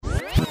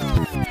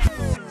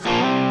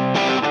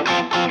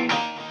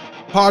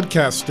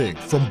Podcasting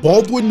from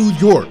Baldwin, New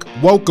York,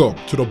 welcome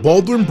to the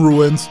Baldwin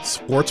Bruins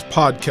Sports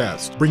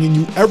Podcast, bringing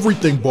you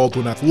everything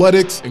Baldwin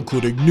athletics,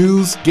 including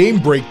news, game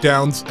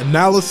breakdowns,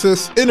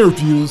 analysis,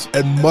 interviews,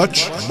 and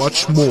much,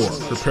 much more.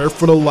 Prepare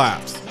for the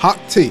laughs, hot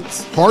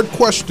takes, hard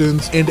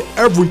questions, and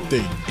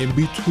everything in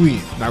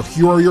between. Now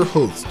here are your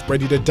hosts,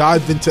 ready to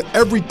dive into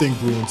everything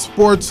Bruins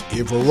sports,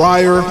 Ava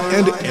Ryer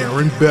and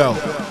Aaron Bell.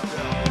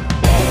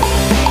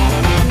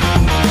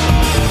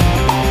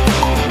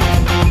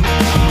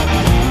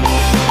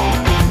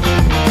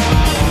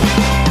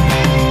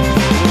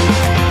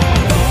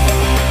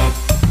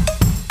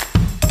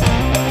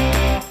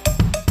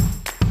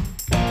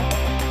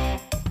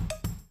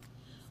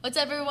 What's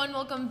up, everyone?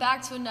 Welcome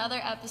back to another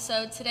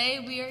episode.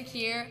 Today we are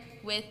here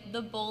with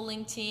the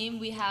bowling team.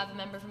 We have a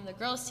member from the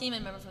girls team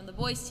and a member from the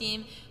boys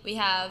team. We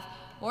have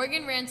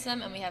Morgan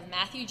Ransom and we have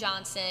Matthew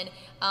Johnson.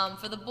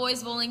 For the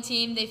boys bowling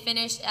team, they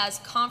finished as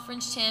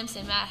conference champs,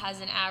 and Matt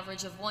has an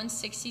average of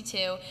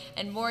 162.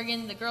 And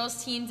Morgan, the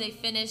girls team, they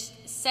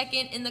finished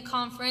second in the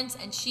conference,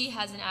 and she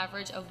has an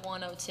average of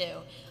 102.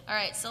 All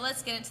right, so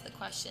let's get into the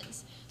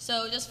questions.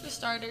 So just for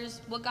starters,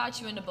 what got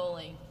you into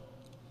bowling?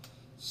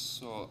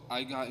 So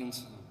I got into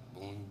the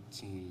bowling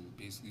team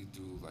basically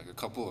through like a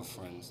couple of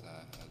friends that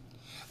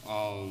I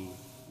had.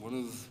 One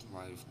of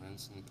my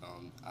friends,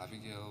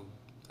 Abigail,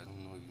 I don't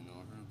know if you know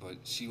her, but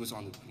she was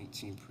on the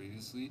team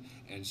previously,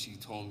 and she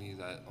told me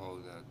that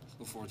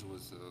that LaForgia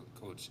was the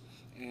coach.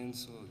 And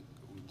so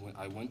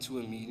I went to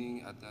a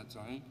meeting at that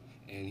time,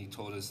 and he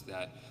told us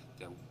that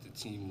the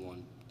team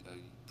won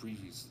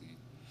previously.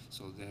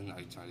 So then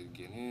I tried to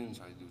get in,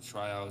 tried to do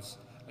tryouts.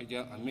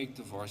 I make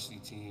the varsity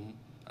team.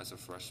 As a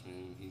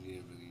freshman, he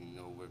didn't really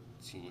know where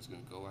the team was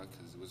going to go at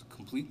because it was a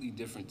completely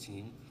different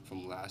team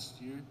from last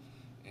year,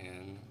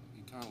 and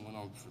he kind of went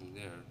on from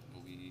there,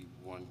 and we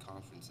won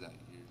conference that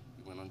year.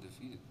 We went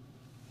undefeated.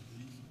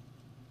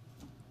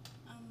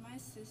 My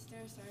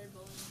sister started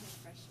bowling her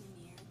freshman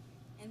year,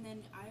 and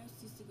then I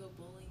used to go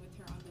bowling with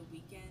her on the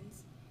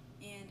weekends,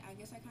 and I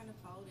guess I kind of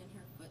followed in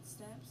her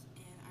footsteps,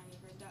 and I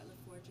heard that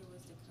LaForgia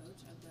was the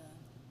coach of the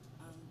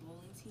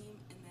bowling team,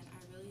 and then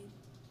I really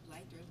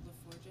liked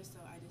LaForgia, so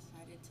I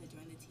decided to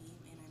join the team,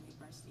 and I made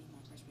varsity my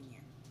freshman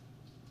year.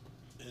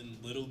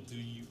 And little do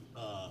you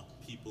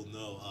people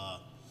know,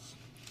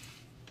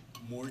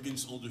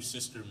 Morgan's older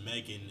sister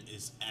Megan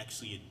is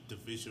actually a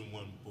Division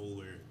I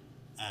bowler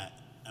at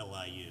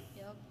LIU.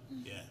 Yep.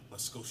 Yeah,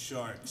 let's go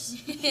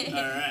Sharks. All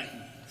right.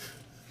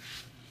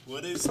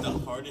 What is the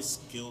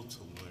hardest skill to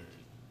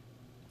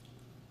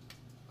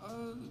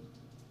learn?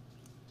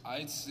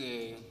 I'd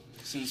say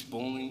since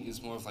bowling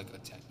is more of like a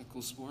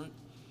technical sport,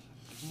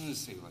 I'm gonna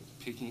say like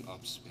picking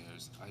up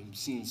spares. I've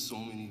seen so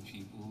many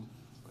people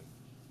like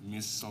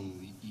miss some of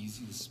the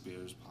easiest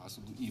spares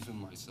possible. Even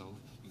myself,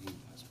 you can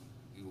ask me.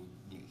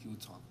 He'll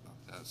talk about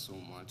that so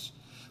much.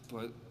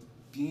 But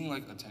being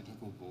like a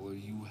technical bowler,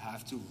 you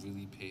have to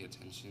really pay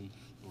attention,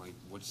 like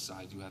which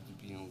side you have to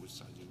be on, which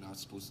side you're not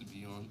supposed to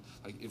be on.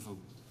 Like if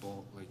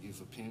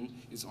a pin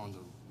is on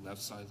the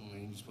left side of the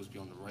lane, you're supposed to be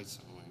on the right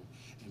side of the lane,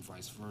 and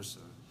vice versa.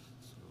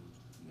 So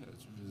yeah,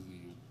 it's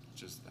really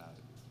just that.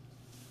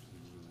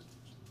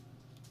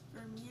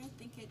 For me, I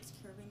think it's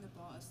curving the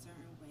ball a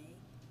certain way,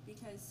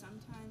 because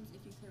sometimes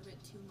if you curve it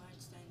too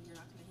much, then you're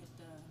not going to hit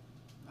the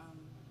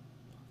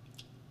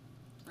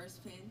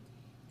first pin,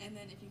 and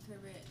then if you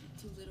curve it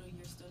too little,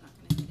 you're still not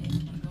going to hit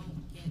it. You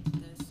won't get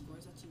the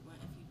scores that you want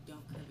if you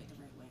don't curve it the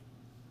right way.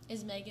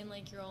 Is Megan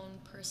like your own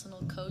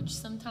personal coach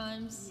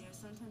sometimes? Yeah,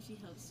 sometimes she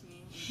helps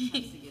me and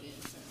tries to get it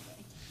a certain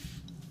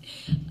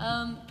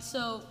way.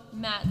 So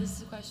Matt, this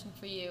is a question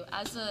for you.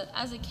 As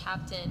a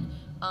captain,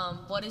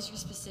 what is your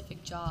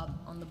specific job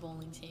on the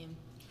bowling team?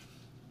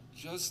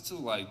 Just to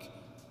like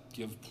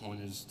give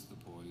pointers to the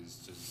boys,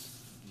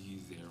 just be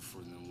there for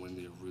them when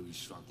they're really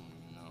struggling,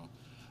 you know.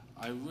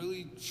 I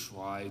really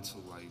try to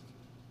like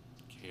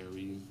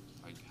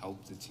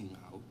help the team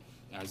out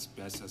as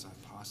best as I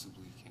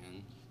possibly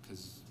can,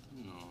 because,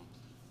 you know,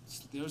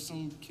 there's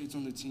some kids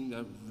on the team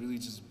that really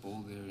just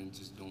bowl there and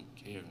just don't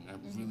care, and that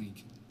really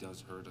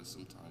does hurt us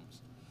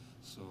sometimes.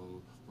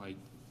 So, like,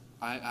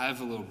 I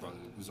have a little brother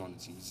who's on the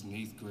team. He's in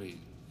 8th grade,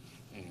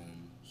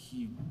 and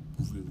he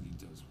really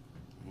does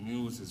well. And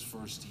it was his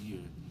first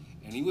year,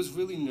 and he was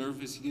really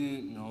nervous. He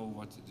didn't know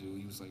what to do.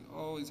 He was like,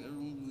 "Oh, is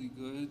everyone really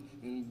good?"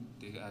 And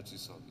they actually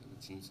saw the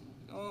other teams and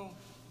like, "Oh,"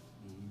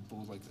 and he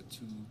bowled like a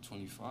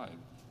 225.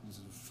 He was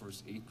the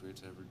first 8th grade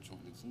to ever join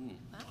the team.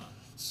 Wow.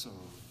 So,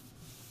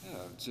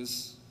 yeah,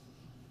 just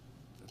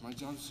my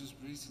job is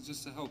just basically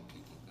just to help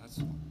people. That's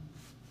all.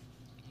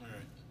 All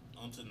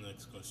right, on to the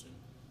next question.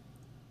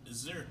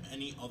 Is there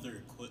any other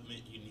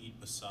equipment you need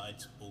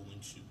besides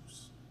bowling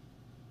shoes?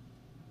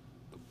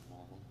 The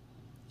ball.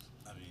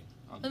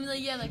 I mean,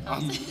 like, yeah, that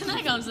comes,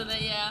 that comes with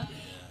it, yeah.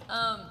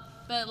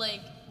 But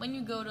like, when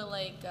you go to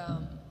like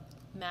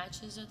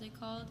matches, are they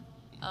called?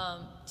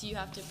 Do you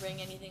have to bring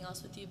anything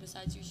else with you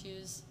besides your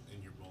shoes?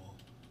 And your ball.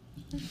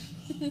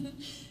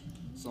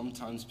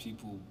 Sometimes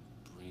people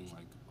bring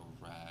like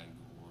a rag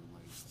or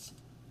like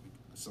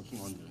something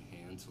on their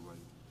hand to like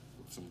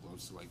some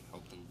gloves to like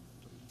help them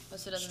Oh,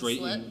 so it doesn't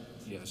straighten.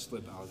 slip? Yeah,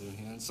 slip out of their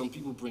hands. Some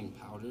people bring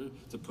powder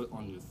to put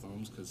on your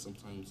thumbs because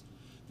sometimes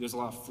there's a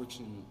lot of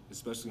friction,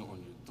 especially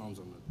on your thumbs,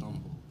 on the thumb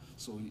hole.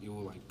 So it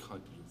will like cut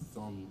your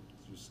thumb,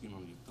 your skin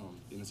on your thumb.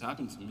 And it's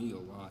happened to me a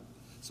lot,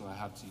 so I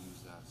have to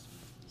use that.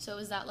 So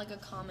is that like a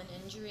common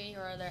injury,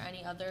 or are there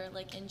any other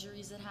like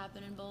injuries that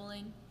happen in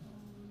bowling?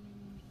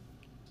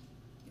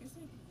 There's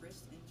like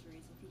wrist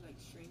injuries. If you like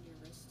strain your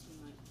wrist too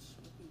much,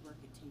 if you work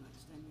it too much,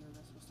 then your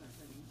wrist will start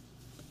hurting.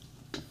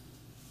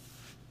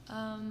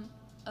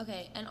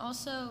 Okay, and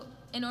also,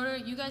 in order,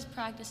 you guys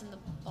practice in the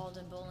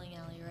Baldwin Bowling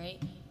Alley, right?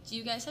 Do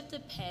you guys have to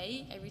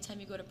pay every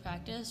time you go to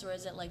practice, or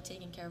is it like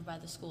taken care of by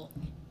the school?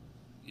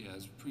 Yeah,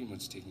 it's pretty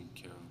much taken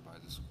care of by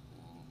the school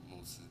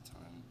most of the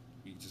time.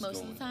 We just Most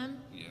go of the in- time?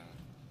 Yeah.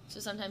 So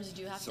sometimes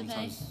you do have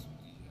Sometimes, to pay?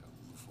 yeah,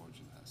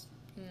 LaForgia has to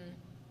pay. And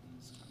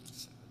it's kind of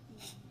sad.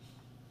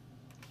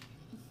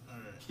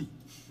 Alright.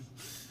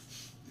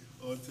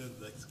 On to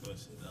the next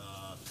question.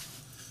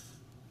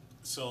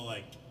 So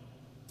like,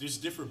 there's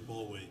different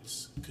bowl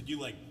weights. Could you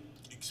like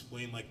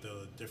explain like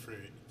the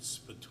difference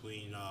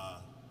between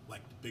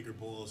like the bigger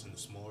bowls and the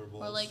smaller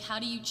bowls? Or like, how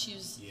do you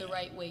choose the Yeah.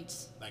 right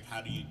weights? Like,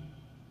 how do you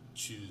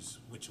choose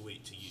which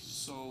weight to use?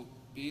 So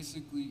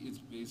basically, it's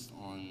based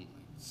on like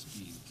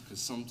speed. Because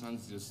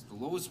sometimes there's the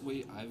lowest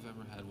weight I've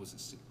ever had was a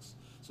 6.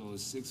 So a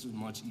 6 is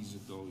much easier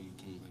though. You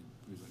can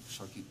like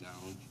chuck it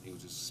down. It will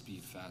just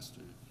speed faster.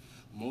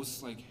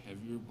 Most like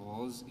heavier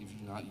balls, if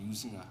you're not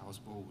using a house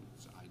ball,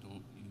 which I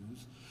don't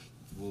use,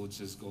 will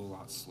just go a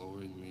lot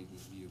slower and make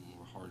it be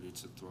more harder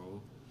to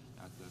throw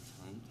at that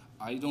time.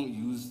 I don't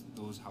use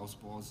those house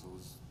balls,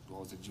 those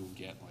balls that you'll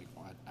get like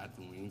at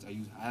the lanes. I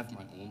have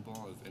my own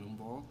ball, a Venom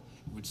ball,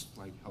 which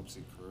like helps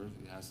it curve.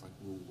 It has like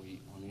a little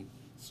weight on it,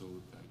 so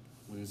like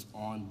when it's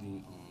on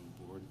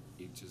the board,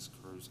 it just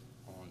curves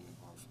on and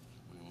off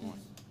when it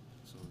wants.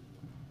 So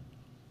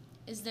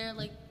Is there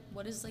like,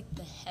 what is like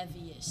the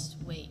heaviest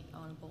weight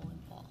on a bowling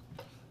ball?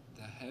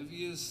 the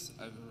heaviest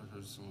I've ever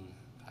heard someone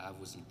have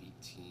was an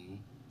 18.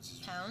 Which is,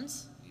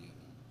 Pounds? yeah.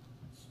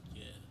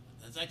 Yeah,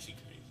 that's actually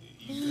crazy.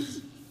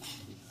 Because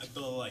I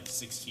thought like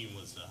 16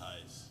 was the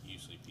highest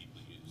usually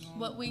people use.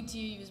 What weight do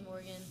you use,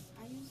 Morgan?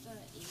 I use a 8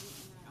 and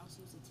then I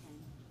also use a 10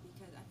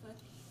 because I feel like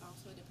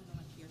also it depends on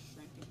like your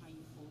strength and how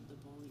you hold the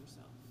ball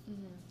yourself.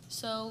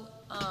 So,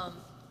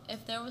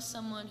 if there was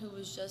someone who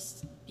was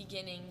just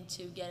beginning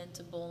to get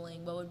into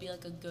bowling, what would be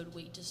like a good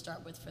weight to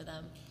start with for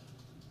them?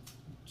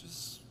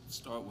 Just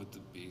start with the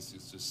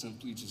basics.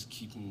 Just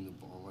keeping the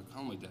ball, like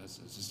how my dad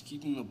says, just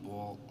keeping the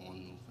ball on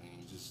the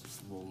lane, just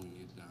rolling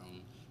it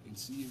down, and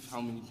see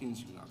how many pins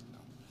you knock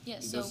down. Yeah,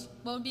 It so does-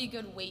 what would be a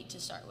good weight to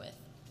start with?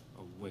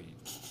 a weight.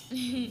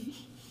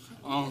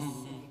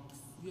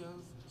 Yeah,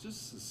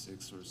 just a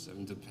 6 or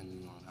 7,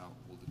 depending on how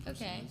old the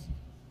person Okay. is.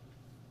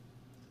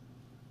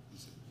 You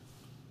said-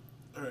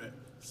 Alright,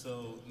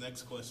 so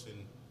next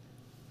question.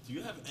 Do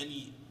you have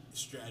any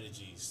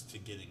strategies to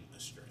getting a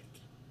strike?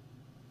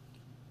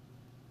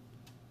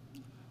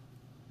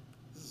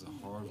 This is a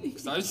hard one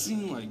because I've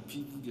seen like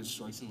people get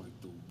strikes in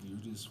like the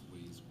weirdest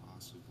ways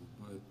possible,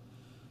 but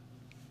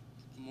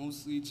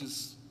mostly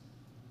just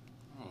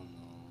I don't know.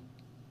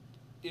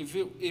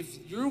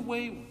 If your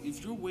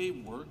way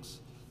works,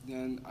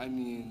 then I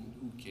mean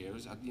who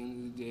cares at the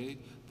end of the day?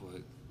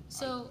 But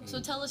So I,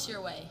 tell us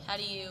your way. How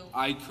do you?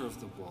 I curve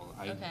the ball.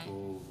 I Okay.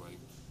 go like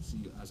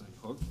see as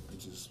I hook, I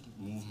just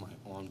move my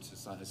arm to the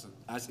side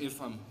as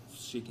if I'm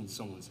shaking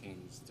someone's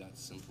hand. It's that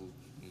simple,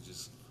 and it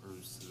just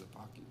curves to the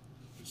pocket.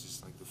 It's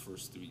just like the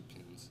first 3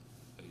 pins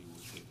that you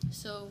will hit.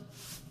 So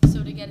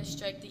to get a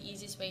strike, the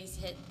easiest way is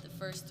to hit the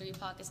first 3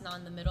 pockets, not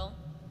in the middle.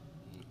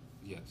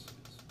 Yes.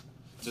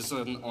 Just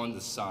on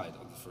the side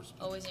of the first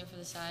pin. Always aim for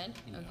the side.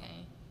 Yeah.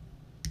 Okay.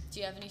 Do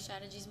you have any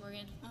strategies,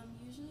 Morgan?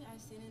 Usually I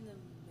stand in the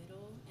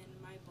middle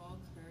and my ball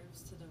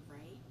curves to the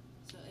right,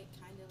 so it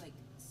kind of like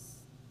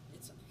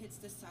it hits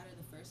the side of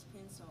the first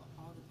pin, so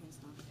all the pins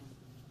knock down.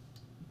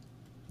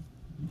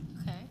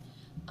 Okay.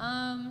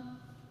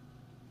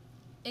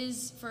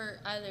 Is for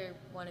either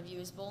one of you,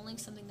 is bowling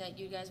something that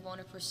you guys want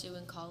to pursue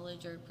in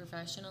college or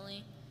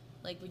professionally?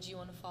 Like, would you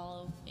want to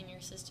follow in your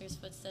sister's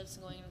footsteps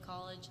and going to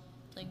college,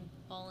 playing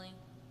bowling?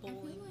 I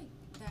feel like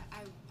that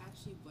I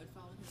actually would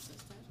follow in her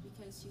footsteps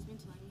because she's been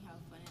telling me how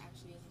fun it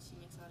actually is, and she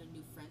makes a lot of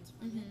new friends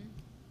from it,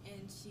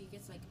 and she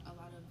gets like a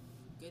lot of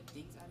good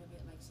things out of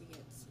it. Like she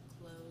gets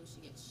clothes,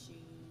 she gets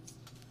shoes.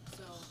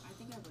 So I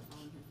think I would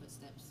follow in her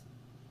footsteps.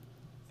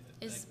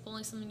 Is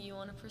bowling something you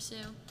want to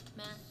pursue,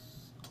 Matt?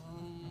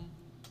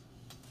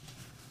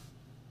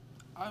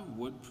 I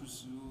would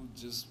pursue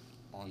just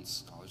on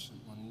scholarship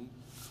money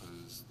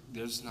because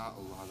there's not a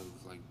lot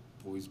of like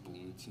boys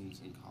bowling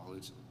teams in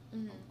college. A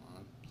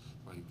lot.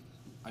 Like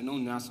I know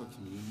Nassau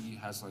Community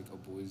has like a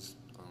boys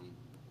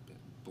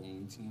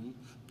bowling team,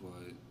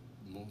 but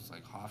most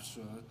like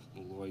Hofstra,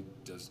 Malloy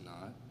does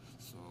not.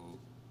 So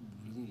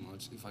really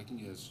much, if I can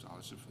get a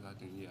scholarship for that,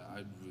 then yeah,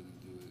 I'd really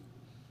do it.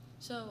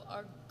 So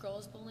are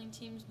girls bowling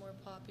teams more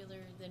popular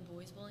than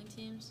boys bowling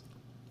teams?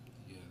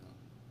 Yeah.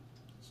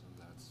 So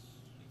that's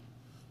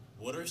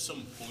What are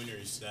some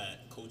pointers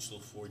that Coach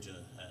LaForgia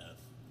has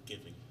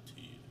given to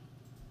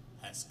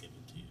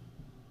you?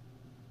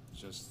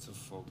 Just to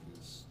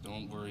focus.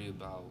 Don't worry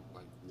about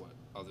like what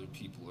other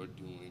people are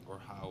doing or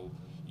how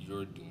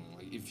you're doing.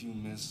 Like if you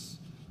miss,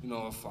 a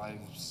 5-pin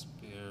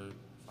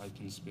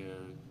spare,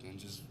 then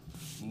just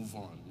move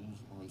on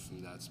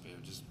from that spare.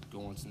 Just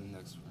go on to the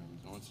next frame,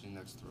 go on to the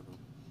next throw.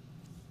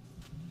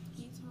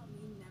 He taught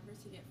me never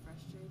to get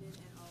frustrated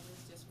and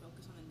always just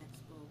focus on the next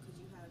goal because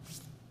you have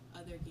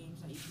other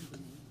games that you can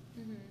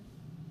win in.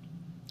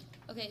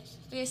 Okay,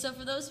 so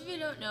for those of you who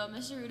don't know,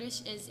 Mr.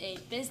 Rudish is a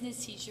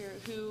business teacher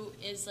who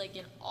is like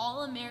an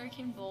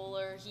all-American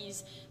bowler.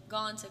 He's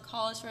gone to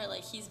college for it,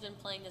 like he's been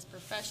playing this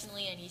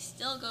professionally and he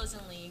still goes in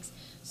leagues.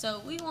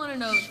 So we want to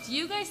know, do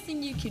you guys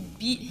think you could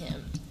beat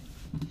him?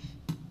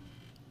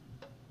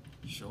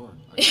 Sure,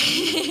 I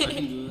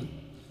can do it.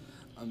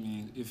 I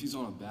mean, if he's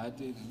on a bad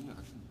day, then yeah, I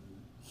can do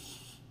it.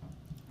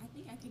 I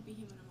think I could beat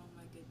him on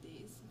my good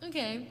days.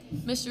 Okay,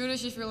 Mr.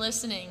 Rudish, if you're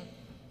listening,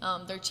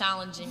 they're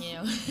challenging you.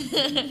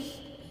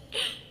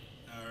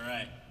 All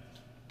right.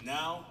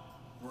 Now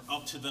we're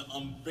up to the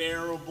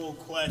unbearable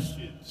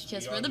questions.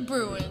 Because we're the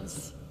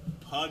Bruins.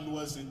 Pun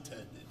was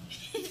intended.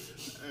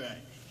 All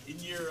right. In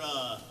your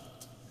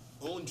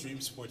own Dream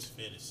Sports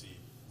fantasy,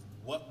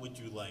 what would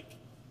you like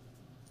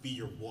be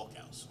your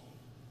walkout song?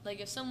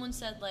 Like if someone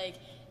said like,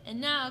 and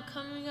now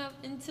coming up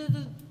into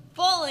the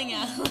bowling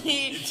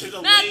alley,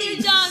 Matthew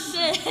lanes.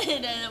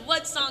 Johnson, and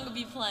what song would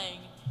be playing?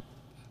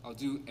 I'll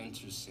do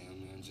Enter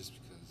Sandman just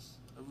because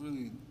I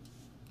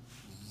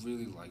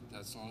really like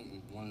that song.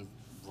 And one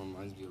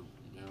reminds me of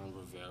Mariano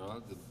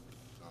Rivera, the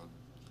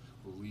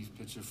relief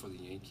pitcher for the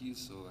Yankees.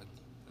 So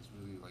that's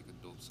really like a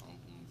dope song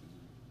for me to do.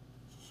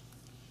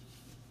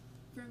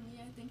 For me,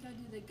 I think I'd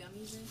do the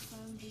Gummy Bears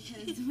song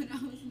because when I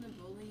was in the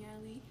bowling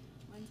alley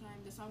one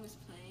time, the song was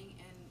playing,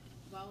 and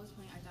while I was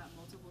playing, I got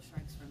multiple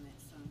strikes from it.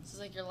 So This is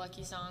like your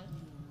lucky song.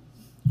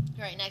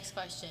 All right, next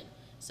question.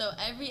 So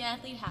every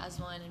athlete has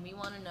one, and we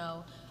want to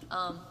know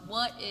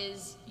what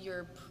is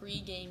your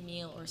pre-game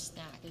meal or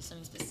snack? Is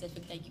something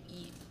specific that you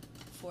eat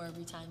before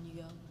every time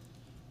you go?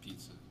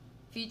 Pizza.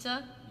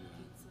 Pizza? Yeah.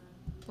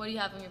 What do you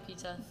have on your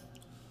pizza?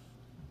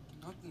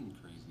 Nothing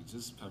crazy,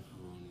 just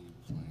pepperoni,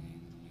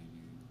 plain,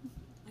 maybe.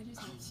 I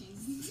just have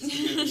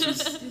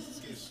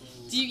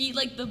cheese. Do you eat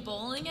like the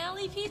bowling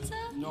alley pizza?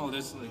 No,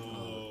 there's like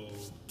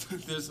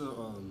there's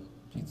a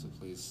pizza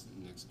place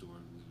next door.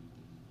 We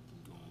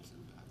can go into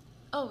the back.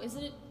 Oh,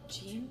 isn't it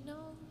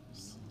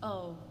Gino's?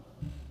 Oh,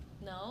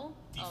 no?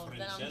 Oh,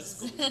 then I'm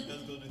Let's just... go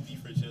to Di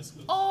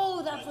Francesco.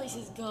 Oh, that place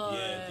is good.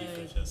 Yeah, Di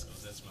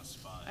Francesco's. That's my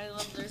spot. I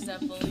love their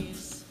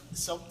Zeppelis.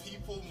 Some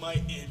people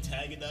might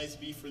antagonize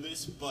me for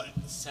this, but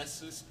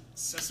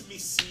sesame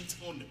seeds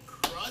on the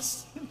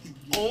crust?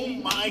 Oh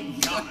my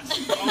gosh,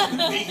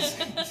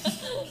 amazing.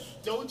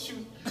 Don't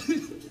you?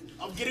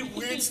 I'm getting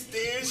weird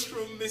stares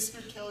from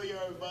Mr. Kelly,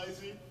 our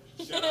advisor.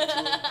 Shout out to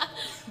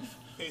him.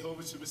 Hey,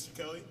 homage to Mr.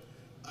 Kelly.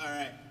 All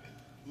right,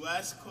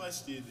 last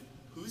question.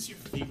 Who's your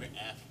favorite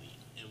athlete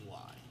and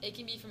why? It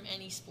can be from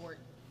any sport.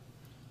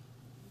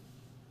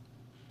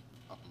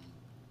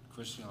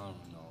 Cristiano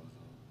Ronaldo.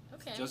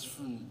 Okay. Just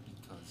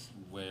because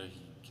where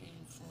he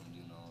came from,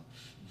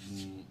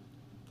 being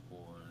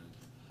poor,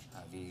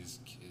 having his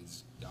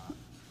kids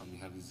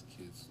having his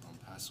kids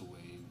pass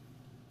away,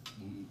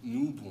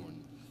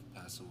 newborn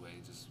pass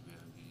away, just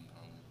very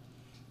young,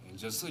 and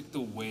just like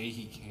the way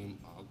he came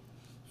up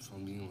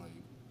from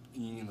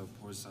being in a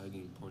poor side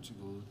in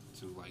Portugal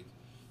to like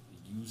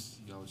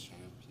UCL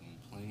champion,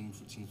 playing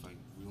for teams like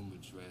Real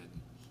Madrid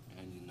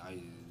and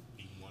United.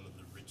 Being one of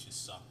the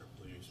richest soccer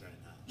players right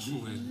now.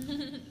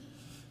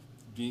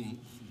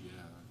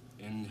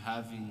 And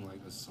having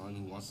like a son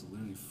who wants to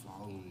literally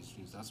follow in his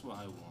dreams. That's what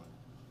I want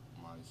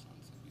my son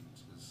to be,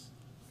 just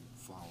like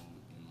follow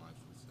in my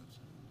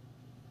footsteps.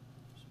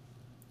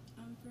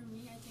 For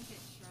me, I think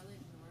it's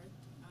Charlotte North.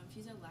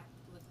 She's a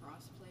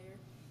lacrosse player,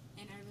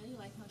 and I really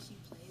like how she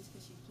plays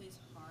because she plays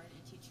hard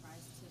and she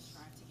tries to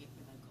strive to get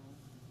for that goal,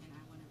 and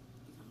I want to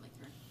become like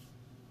her.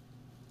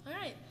 All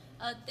right.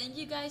 Thank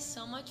you guys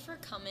so much for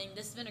coming.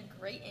 This has been a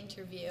great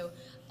interview.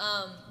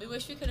 We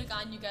wish we could have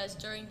gotten you guys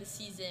during the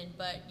season,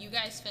 but you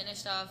guys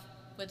finished off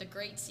with a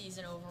great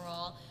season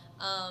overall.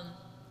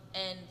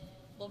 And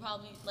we'll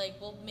probably,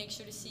 we'll make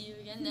sure to see you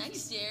again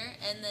next year.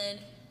 And then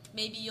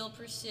maybe you'll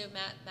pursue,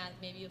 Matt,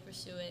 maybe you'll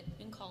pursue it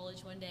in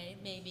college one day,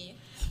 maybe.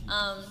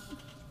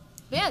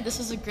 But yeah, this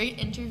was a great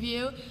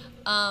interview.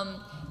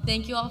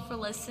 Thank you all for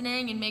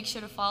listening, and make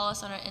sure to follow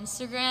us on our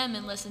Instagram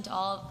and listen to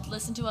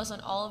us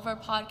on all of our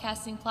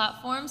podcasting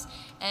platforms.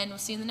 And we'll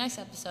see you in the next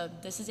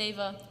episode. This is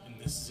Ava. And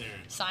this is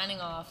Aaron. Signing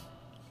off.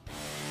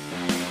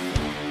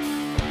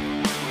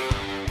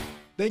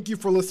 Thank you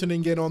for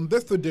listening in on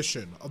this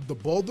edition of the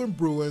Baldwin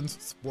Bruins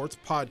Sports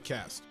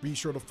Podcast. Be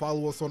sure to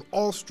follow us on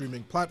all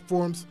streaming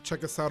platforms.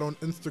 Check us out on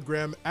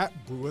Instagram at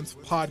Bruins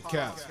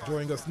Podcast.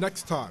 Join us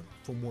next time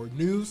for more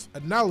news,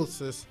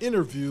 analysis,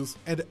 interviews,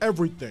 and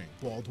everything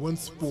Baldwin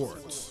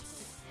Sports.